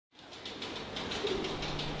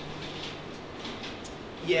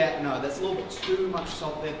Yeah, no, that's a little bit too much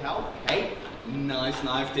salt there, pal. Hey, nice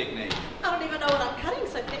knife technique. I don't even know what I'm cutting,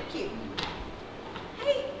 so thank you.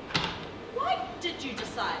 Hey, why did you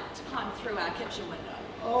decide to climb through our kitchen window?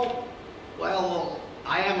 Oh, well,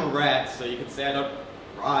 I am a rat, so you could say I don't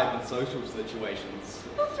thrive in social situations.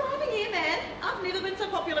 You're thriving here, man. I've never been so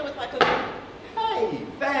popular with my cooking. Hey,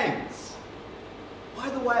 thanks. By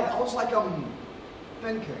the way, I was like,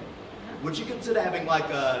 thinking, would you consider having like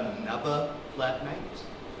another flatmate?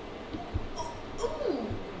 Ooh,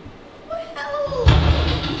 well...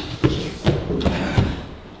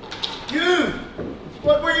 You!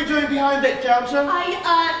 What were you doing behind that counter?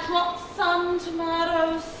 I dropped some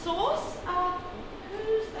tomato sauce.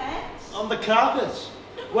 Who's that? On the carpet.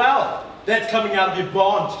 Well, that's coming out of your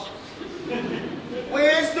bond.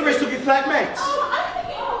 Where's the rest of your flatmates? I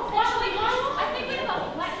think we have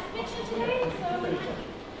a flat inspection today, so...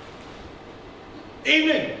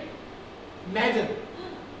 Evening! Madam,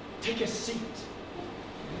 take a seat.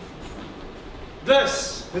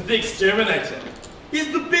 This is the exterminator.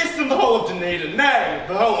 He's the best in the whole of Dunedin, nay,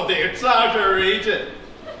 the whole of the Otago region.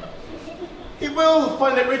 He will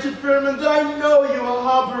find that wretched vermin that I know you are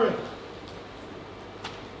harbouring.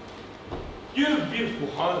 You have a beautiful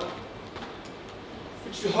home,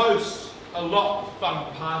 which you host a lot of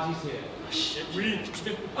fun parties here.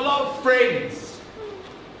 A lot of friends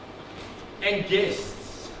and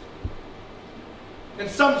guests. And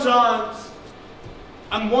sometimes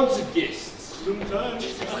unwanted guests. Sometimes.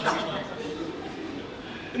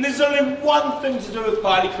 And there's only one thing to do with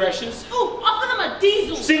party crashers. Oh, offer them a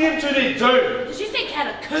diesel! Sing them to their doom. Did you say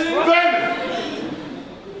catacomb? Vermin!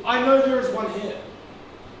 I know there is one here.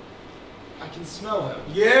 I can smell him.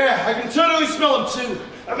 Yeah, I can totally smell him too.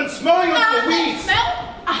 I've been smelling him for weeks. Smell?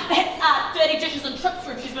 That's dirty dishes and trips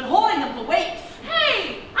fruit. She's been hoarding them for weeks.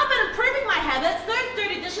 Hey, I've been improving my habits. Those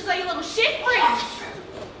dirty dishes are your little chef friends.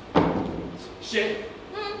 Chef?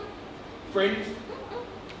 Friend?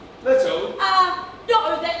 That's all.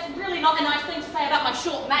 No, that's really not a nice thing to say about my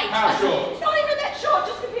short mate. How short? Not even that short,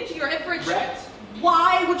 just compared to your average. Rat?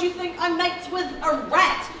 Why would you think I'm mates with a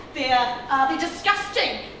rat? They're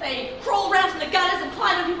disgusting. They crawl around in the gutters and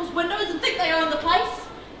climb in people's windows and think they own the place.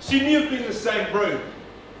 She knew being in the same room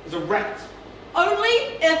as a rat.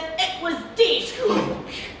 Only if it was dead.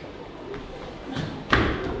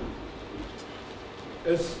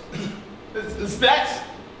 Is that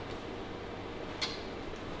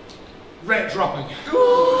rat dropping?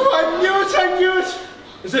 Oh, I knew it!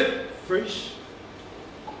 Is it fresh?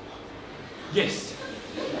 Yes,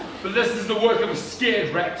 but this is the work of a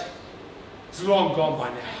scared rat. It's long gone by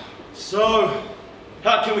now. So,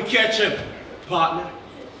 how can we catch him, partner?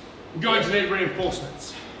 I'm going to need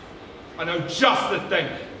reinforcements. I know just the thing.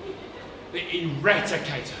 The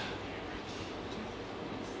eradicator.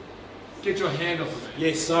 Get your hand off of it.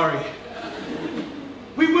 Yes, sorry.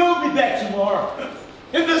 We will be back tomorrow.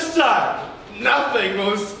 And this time, nothing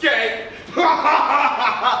will escape.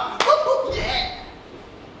 Yeah.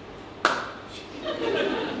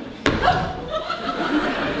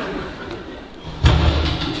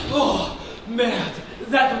 Oh, mad.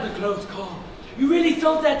 That was a close call. You really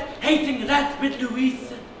saw that hating rat bit,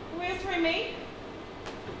 Louise. Where's Remy?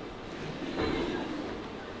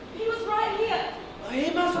 He was right here. Oh,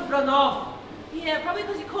 he must have run off. Yeah, probably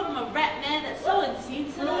because you called him a rat, man. That's so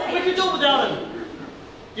insensitive. We could do without him.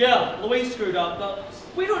 Yeah, Louise screwed up, but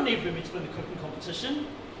we don't need Remy to win the cooking competition.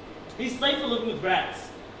 He's safe for living with rats.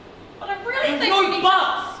 But I really think No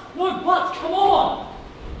buts! No buts, come on!